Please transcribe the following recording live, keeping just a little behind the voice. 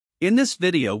In this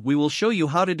video we will show you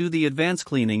how to do the advanced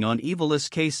cleaning on Evolis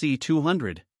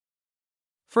KC200.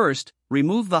 First,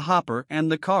 remove the hopper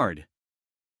and the card.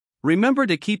 Remember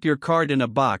to keep your card in a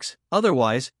box,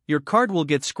 otherwise, your card will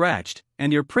get scratched,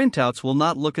 and your printouts will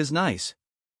not look as nice.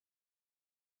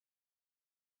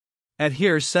 At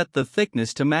here set the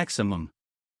thickness to maximum.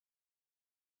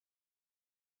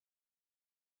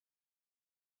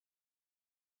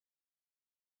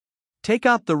 Take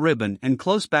out the ribbon and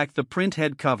close back the print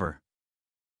head cover.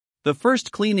 The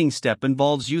first cleaning step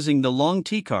involves using the long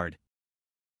T-card.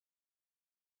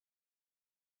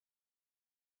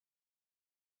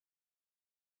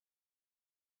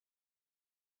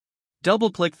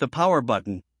 Double-click the power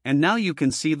button, and now you can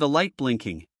see the light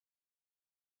blinking.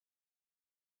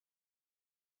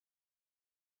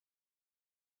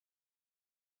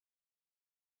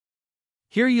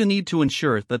 Here you need to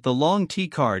ensure that the long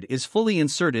T-card is fully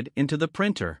inserted into the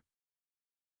printer.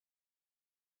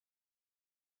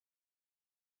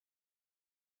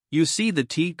 You see the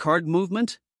T-card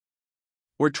movement?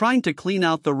 We're trying to clean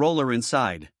out the roller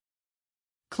inside.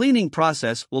 Cleaning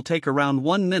process will take around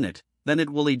 1 minute, then it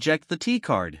will eject the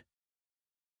T-card.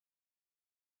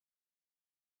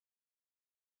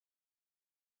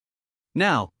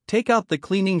 Now, take out the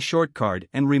cleaning short card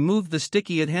and remove the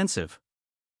sticky adhesive.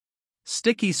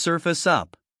 Sticky surface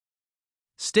up.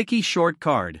 Sticky short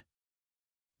card.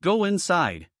 Go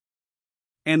inside.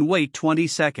 And wait 20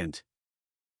 seconds.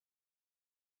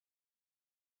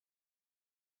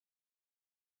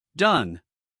 Done.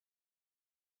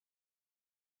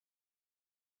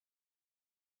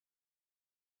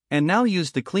 And now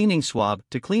use the cleaning swab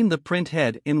to clean the print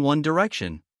head in one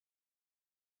direction.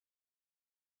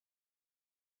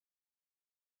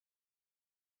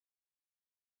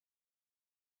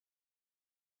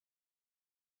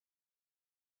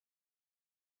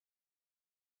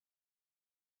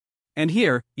 And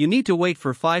here, you need to wait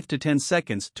for 5 to 10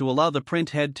 seconds to allow the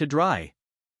print head to dry.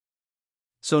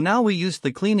 So now we use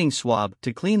the cleaning swab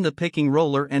to clean the picking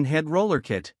roller and head roller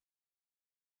kit.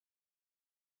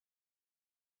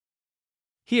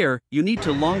 Here, you need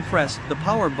to long press the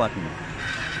power button.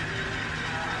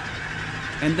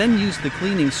 And then use the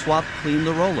cleaning swab to clean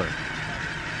the roller.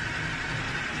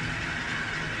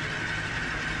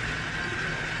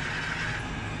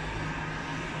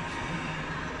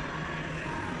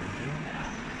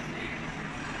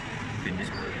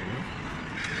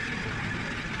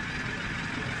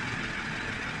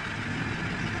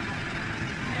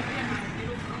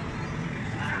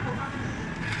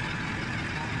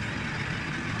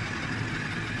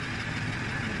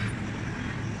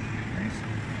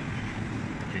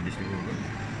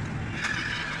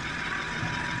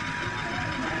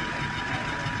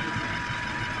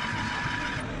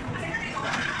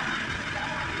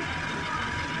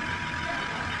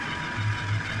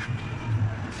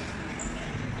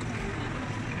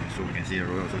 So we can see a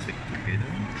roll also stick together.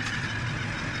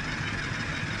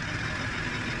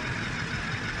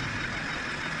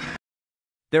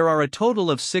 There are a total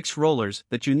of 6 rollers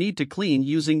that you need to clean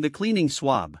using the cleaning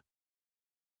swab.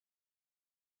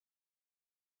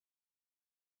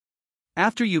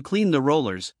 After you clean the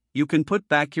rollers, you can put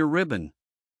back your ribbon.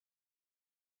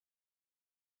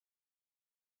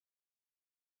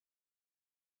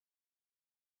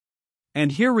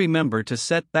 And here remember to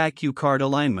set back your card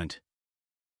alignment.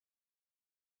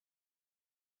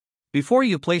 Before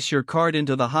you place your card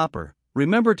into the hopper,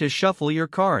 remember to shuffle your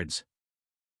cards.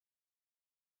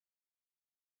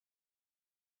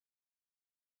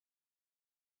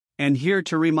 And here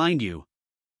to remind you.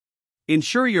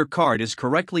 Ensure your card is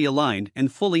correctly aligned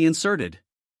and fully inserted.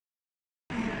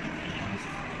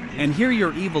 And here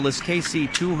your Evolis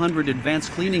KC200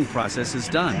 advanced cleaning process is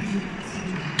done.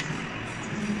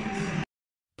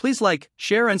 Please like,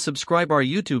 share and subscribe our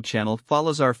YouTube channel,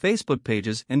 follows our Facebook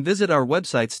pages and visit our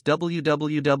websites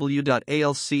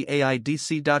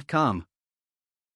www.alcadc.com.